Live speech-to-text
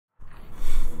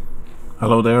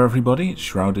Hello there everybody, it's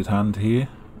Shrouded Hand here,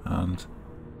 and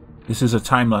this is a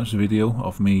time-lapse video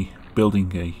of me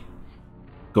building a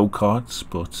go-karts,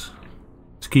 but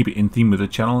to keep it in theme with the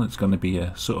channel, it's going to be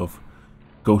a sort of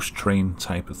ghost train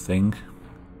type of thing.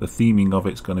 The theming of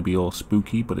it's going to be all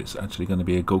spooky, but it's actually going to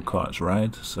be a go-karts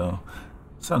ride, so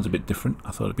it sounds a bit different. I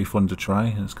thought it'd be fun to try,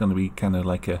 and it's going to be kind of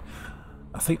like I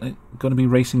think they're going to be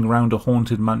racing around a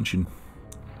haunted mansion.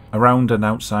 Around and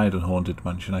outside a haunted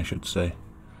mansion, I should say.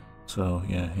 So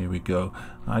yeah, here we go.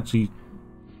 I actually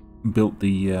built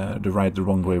the ride the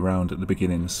wrong way around at the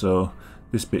beginning, so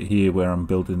this bit here where I'm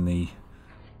building the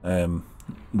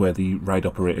where the ride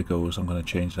operator goes, I'm going to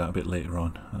change that a bit later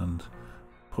on and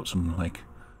put some like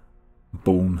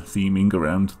bone theming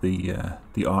around the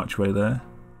archway there.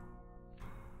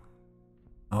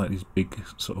 I like these big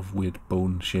sort of weird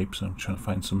bone shapes. I'm trying to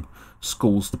find some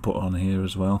skulls to put on here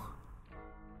as well.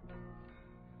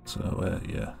 So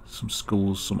yeah, some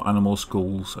skulls, some animal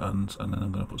skulls, and then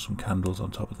I'm going to put some candles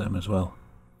on top of them as well.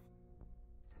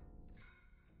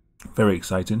 Very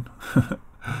exciting.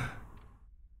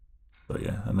 But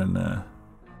yeah, and then I'm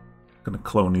going to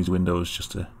clone these windows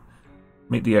just to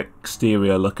make the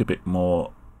exterior look a bit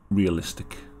more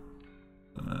realistic.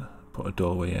 Put a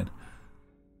doorway in.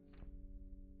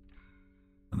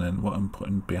 And then what I'm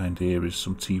putting behind here is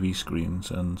some TV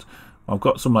screens, and I've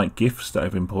got some like GIFs that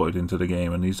I've imported into the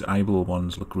game, and these eyeball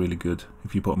ones look really good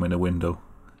if you put them in a window.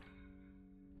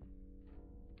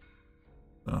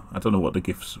 So, I don't know what the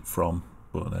GIFs are from,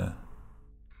 but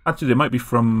actually they might be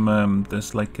from,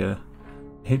 there's like a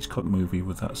Hitchcock movie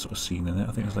with that sort of scene in it.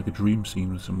 I think it's like a dream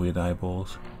scene with some weird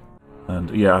eyeballs. And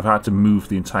yeah, I've had to move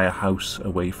the entire house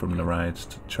away from the ride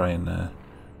to try and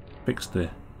fix the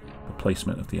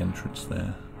placement of the entrance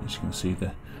there. As you can see,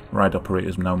 the ride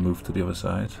operator's now moved to the other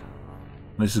side.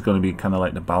 And this is going to be kind of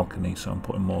like the balcony, so I'm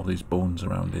putting more of these bones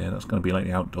around here. That's going to be like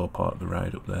the outdoor part of the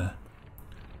ride up there.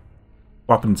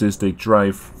 What happens is they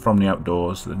drive from the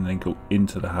outdoors, then they go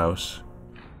into the house,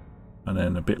 and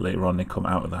then a bit later on they come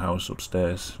out of the house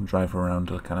upstairs and drive around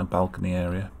the kind of balcony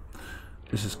area.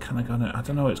 This is kind of going to, I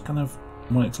don't know, it's kind of,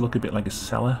 I want it to look a bit like a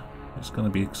cellar. It's going to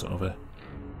be sort of a,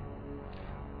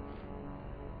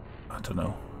 I don't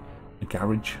know, a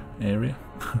garage area.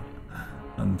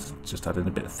 And just adding a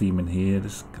bit of theme in here.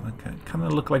 This kind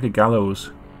of look like a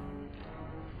gallows.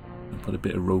 And put a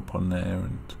bit of rope on there,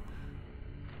 and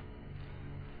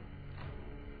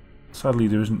sadly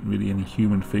there isn't really any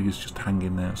human figures just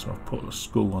hanging there, so I've put a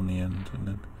skull on the end, and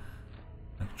then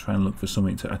I try and look for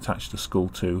something to attach the skull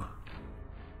to.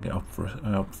 Get up for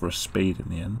a spade in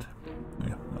the end.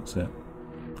 Yeah, that's it.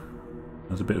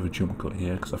 There's a bit of a jump cut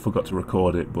here because I forgot to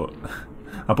record it, but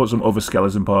I put some other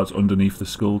skeleton parts underneath the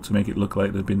skull to make it look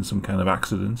like there'd been some kind of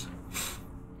accident.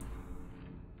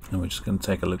 And we're just going to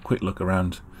take a quick look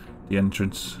around the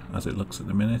entrance as it looks at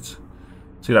the minute.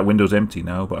 See, that window's empty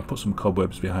now, but I put some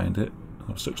cobwebs behind it.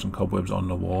 I've stuck some cobwebs on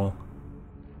the wall.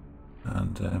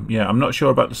 And yeah, I'm not sure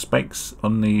about the spikes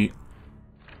on the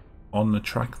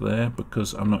track there,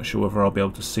 because I'm not sure whether I'll be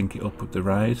able to sync it up with the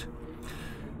ride.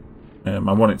 I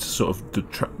want it to sort of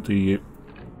the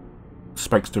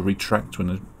spikes to retract when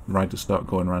the riders start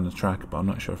going around the track, but I'm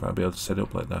not sure if I'll be able to set it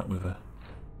up like that with a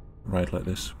ride like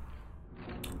this.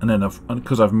 And then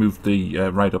because I've moved the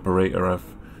ride operator,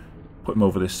 I've put him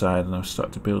over this side, and I've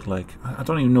started to build like, I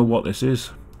don't even know what this is.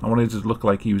 I wanted it to look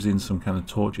like he was in some kind of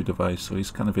torture device, so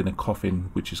he's kind of in a coffin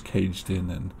which is caged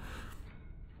in, and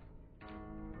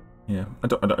yeah,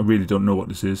 I really don't know what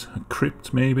this is. A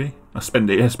crypt, maybe? I spent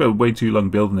way too long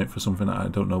building it for something that I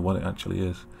don't know what it actually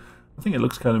is. I think it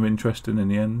looks kind of interesting in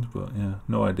the end, but yeah,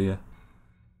 no idea.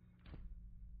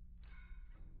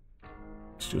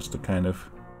 It's just a kind of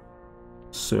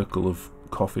circle of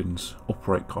coffins,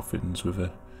 upright coffins with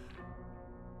a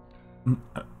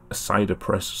cider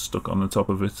press stuck on the top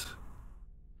of it.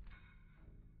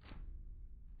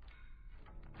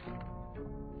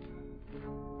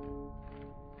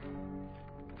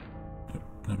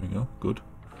 There we go,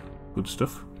 good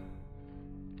stuff.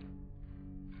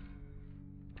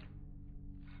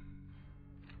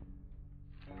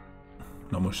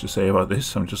 Not much to say about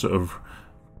this, I'm just sort of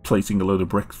placing a load of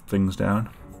brick things down.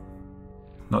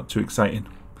 Not too exciting.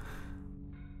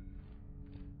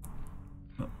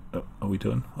 Are we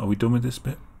done? Are we done with this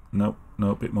bit? No,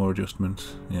 a bit more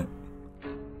adjustments, yeah.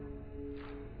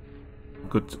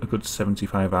 A good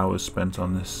 75 hours spent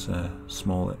on this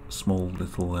small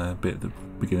little bit at the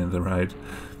beginning of the ride.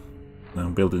 Now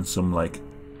I'm building some, like,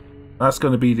 that's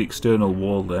going to be the external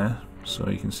wall there, so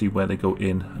you can see where they go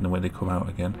in and then where they come out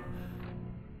again.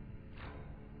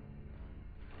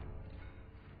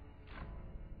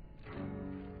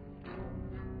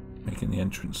 making the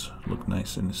entrance look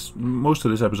nice. And most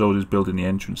of this episode is building the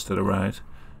entrance to the ride.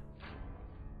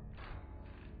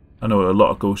 I know a lot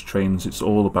of Ghost trains, it's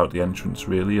all about the entrance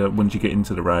really. Once you get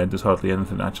into the ride, there's hardly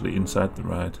anything actually inside the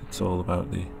ride. It's all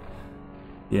about the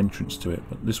entrance to it.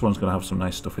 But this one's going to have some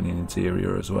nice stuff in the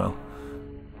interior as well.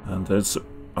 And there's,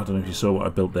 I don't know if you saw what I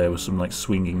built there with some like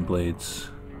swinging blades.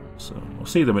 So I'll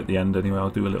see them at the end anyway.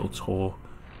 I'll do a little tour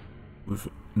with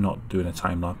not doing a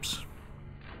time lapse.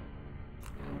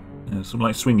 Yeah, some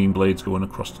like swinging blades going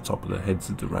across the top of the heads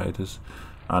of the riders.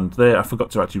 And there, I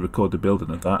forgot to actually record the building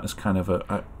of that. It's kind of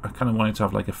a, I kind of wanted to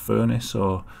have like a furnace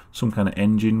or some kind of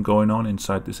engine going on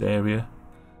inside this area.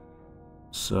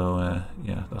 So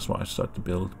yeah, that's what I started to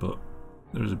build. But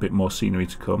there is a bit more scenery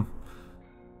to come.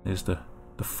 There's the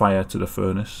fire to the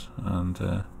furnace, and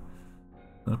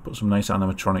I'll put some nice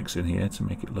animatronics in here to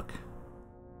make it look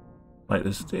like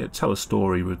this. Tell a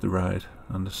story with the ride,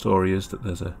 and the story is that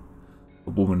there's a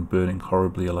woman burning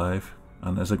horribly alive,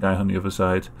 and there's a guy on the other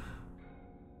side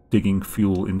digging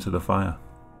fuel into the fire.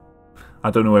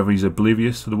 I don't know whether he's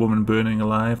oblivious to the woman burning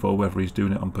alive or whether he's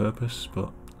doing it on purpose, but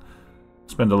I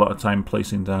spend a lot of time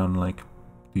placing down like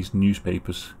these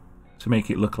newspapers to make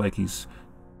it look like he's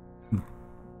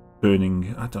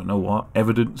burning, I don't know what,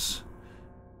 evidence,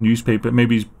 newspaper.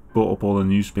 Maybe he's brought up all the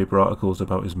newspaper articles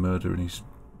about his murder and he's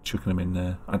chucking them in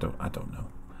there. I don't know.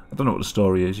 I don't know what the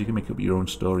story is. You can make up your own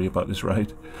story about this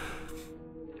ride.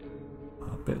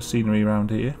 A bit of scenery around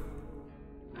here.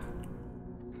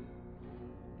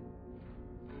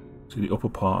 See, the upper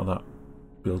part of that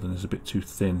building is a bit too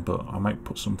thin, but I might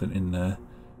put something in there.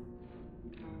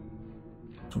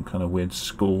 Some kind of weird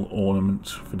skull ornament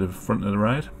for the front of the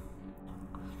ride.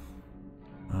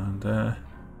 And I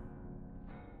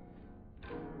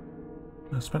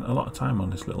spent a lot of time on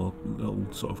this little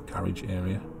sort of garage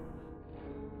area.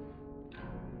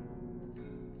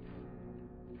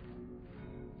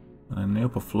 And the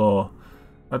upper floor,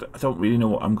 I don't really know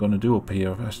what I'm going to do up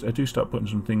here. I do start putting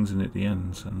some things in at the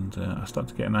ends, and I start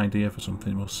to get an idea for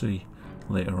something. We'll see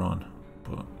later on.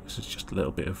 But this is just a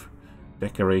little bit of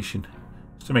decoration,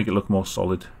 just to make it look more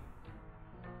solid,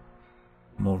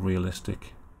 more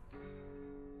realistic.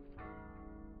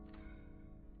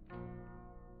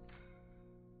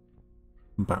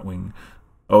 Batwing.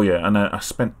 Oh yeah, and I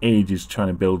spent ages trying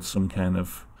to build some kind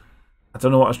of, I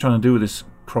don't know what I was trying to do with this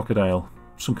crocodile,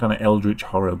 some kind of eldritch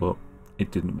horror, but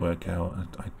it didn't work out.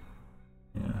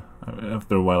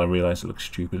 After a while I realised it looked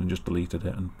stupid and just deleted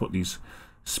it and put these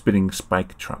spinning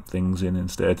spike trap things in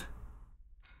instead.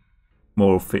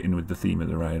 More fitting with the theme of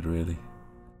the ride really.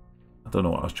 I don't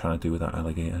know what I was trying to do with that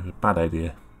alligator. It was a bad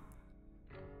idea.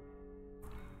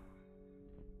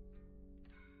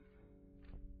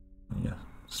 Yeah,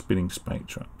 spinning spike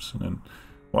traps. And then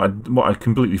what I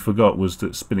completely forgot was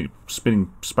that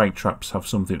spinning spike traps have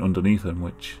something underneath them,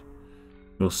 which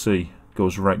we'll see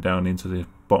goes right down into the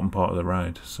bottom part of the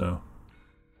ride. So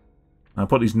I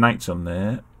put these knights on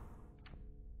there.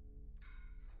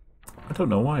 I don't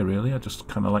know why really. I just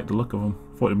kind of like the look of them.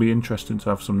 Thought it'd be interesting to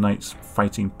have some knights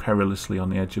fighting perilously on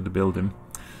the edge of the building.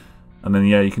 And then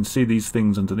yeah, you can see these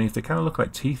things underneath. They kind of look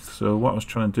like teeth. So what I was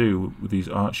trying to do with these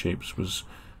art shapes was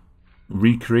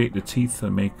recreate the teeth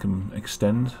and make them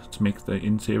extend to make the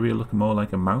interior look more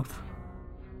like a mouth.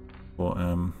 But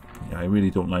yeah, I really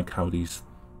don't like how these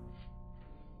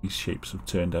shapes have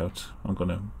turned out. I'm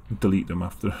gonna delete them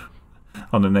after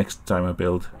on the next time I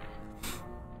build.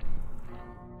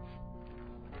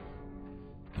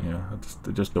 Yeah,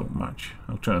 they just don't match.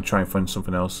 I'm trying to try and find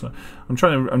something else. I'm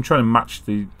trying to match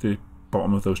the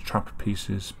bottom of those trap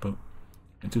pieces, but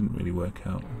it didn't really work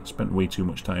out. I spent way too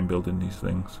much time building these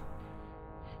things.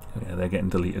 Yeah, they're getting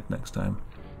deleted next time.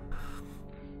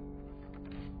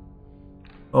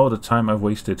 Oh, the time I've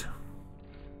wasted.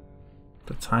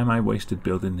 The time I wasted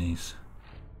building these.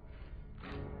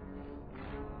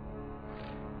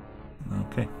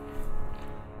 Okay.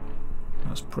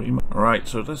 That's pretty much... Alright,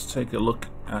 so let's take a look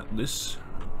at this.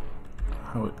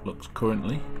 How it looks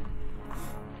currently.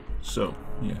 So,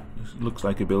 yeah, it looks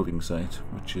like a building site,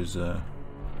 which is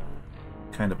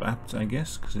kind of apt, I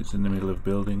guess, because it's in the middle of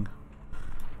building.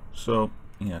 So,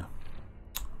 yeah,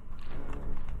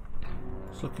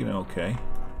 it's looking okay.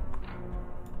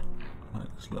 I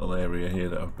like this little area here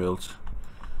that I've built.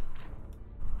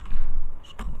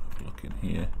 Just go and have a look in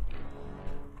here.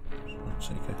 Just want to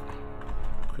take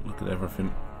a quick look at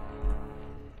everything.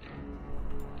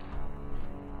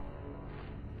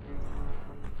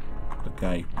 The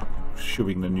guy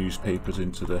shoving the newspapers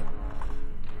into the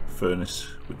furnace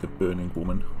with the burning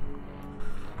woman.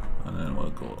 And then we'll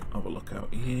go have a look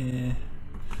out here.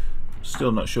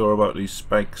 Still not sure about these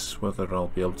spikes, whether I'll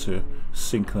be able to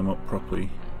sync them up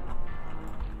properly.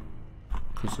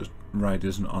 because the ride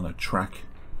isn't on a track.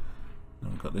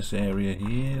 And we've got this area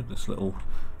here, this little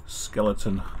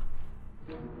skeleton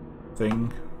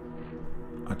thing.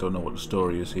 I don't know what the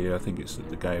story is here. I think it's that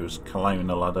the guy was climbing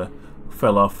a ladder,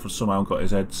 fell off, and somehow got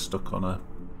his head stuck on a...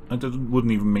 It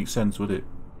wouldn't even make sense, would it?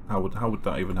 How would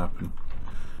that even happen?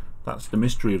 That's the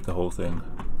mystery of the whole thing.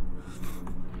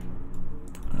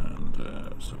 And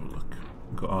let's have a look.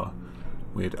 We've got our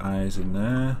weird eyes in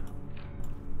there.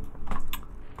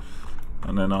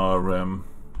 And then our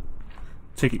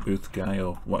ticket booth guy,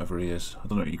 or whatever he is. I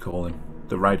don't know what you call him.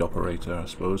 The ride operator, I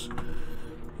suppose.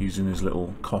 He's in his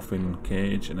little coffin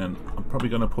cage. And then I'm probably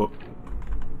going to put...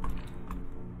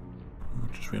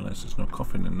 I just realised there's no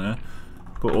coffin in there.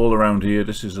 But all around here,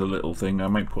 this is a little thing. I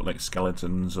might put like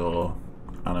skeletons or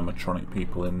animatronic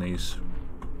people in these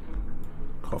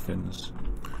coffins.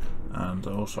 And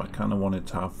also I kind of wanted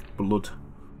to have blood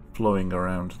flowing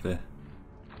around the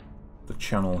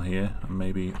channel here, and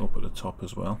maybe up at the top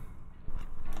as well.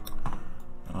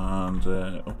 And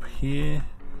up here,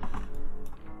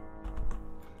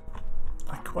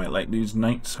 I quite like these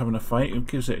knights having a fight. It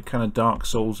gives it a kind of Dark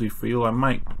Soulsy feel. I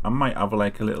might have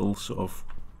like a little sort of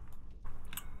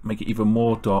make it even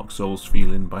more Dark Souls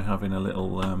feeling by having a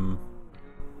little I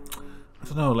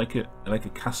don't know, like a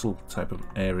castle type of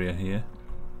area here.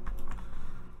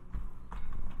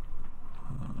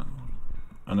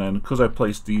 And then because I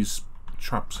placed these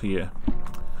traps here,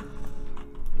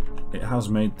 it has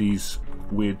made these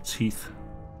weird teeth.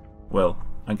 Well,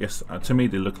 I guess to me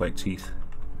they look like teeth.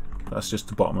 That's just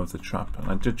the bottom of the trap, and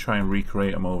I did try and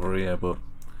recreate them over here, but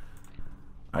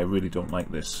I really don't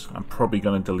like this. I'm probably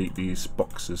going to delete these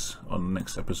boxes on the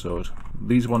next episode.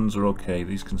 These ones are okay,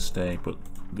 these can stay, but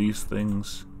these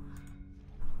things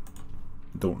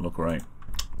don't look right.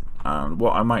 And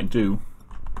what I might do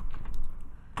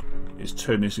is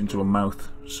turn this into a mouth,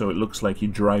 so it looks like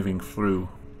you're driving through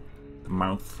the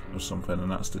mouth or something,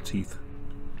 and that's the teeth.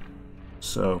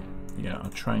 So yeah,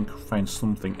 I'll try and find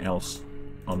something else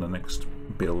on the next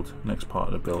build, next part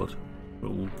of the build. It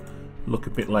will look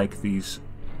a bit like these,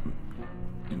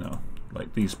 you know,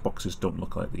 like these boxes don't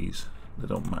look like these. They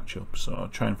don't match up, so I'll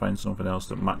try and find something else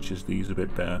that matches these a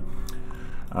bit better,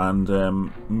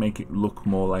 and make it look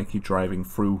more like you're driving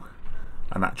through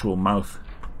an actual mouth.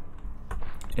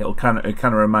 It kind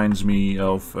of reminds me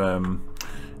of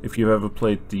if you've ever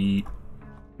played the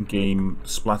game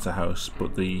Splatterhouse,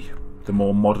 but the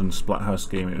more modern Splatterhouse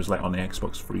game. It was like on the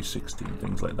Xbox 360 and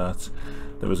things like that.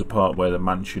 There was a part where the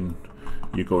mansion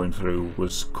you're going through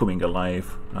was coming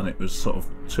alive, and it was sort of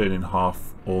turning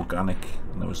half organic,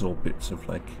 and there was all bits of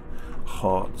like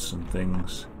hearts and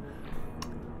things,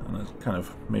 and it's kind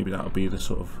of, maybe that'll be the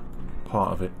sort of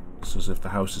part of it. It's as if the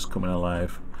house is coming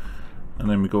alive. And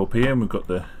then we go up here and we've got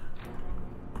the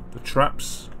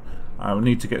traps. I will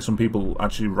need to get some people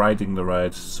actually riding the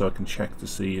ride so I can check to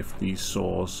see if these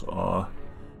saws are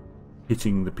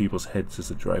hitting the people's heads as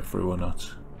they drive through or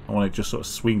not. I want it just sort of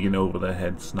swinging over their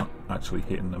heads, not actually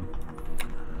hitting them.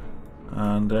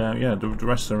 And yeah, the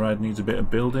rest of the ride needs a bit of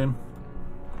building.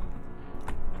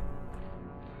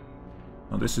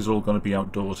 Now this is all going to be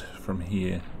outdoors from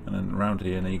here, and then around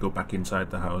here, and then you go back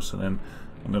inside the house, and then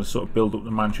I'm going to sort of build up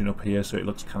the mansion up here so it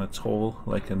looks kind of tall,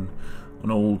 like an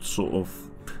old sort of,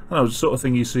 I don't know, the sort of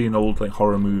thing you see in old like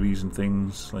horror movies and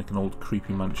things, like an old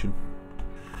creepy mansion.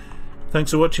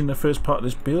 Thanks for watching the first part of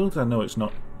this build. I know it's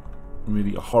not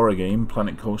really a horror game,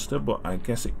 Planet Coaster, but I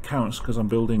guess it counts because I'm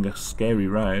building a scary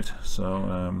ride.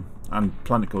 So and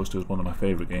Planet Coaster is one of my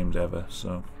favourite games ever.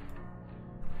 So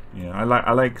yeah, I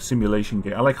like simulation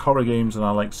games. I like horror games, and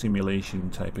I like simulation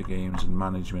type of games and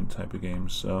management type of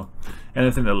games. So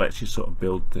anything that lets you sort of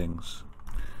build things.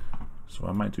 So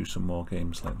I might do some more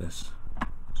games like this,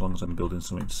 as long as I'm building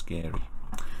something scary.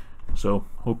 So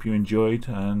hope you enjoyed,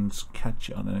 and catch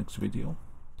you on the next video.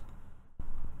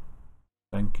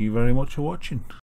 Thank you very much for watching.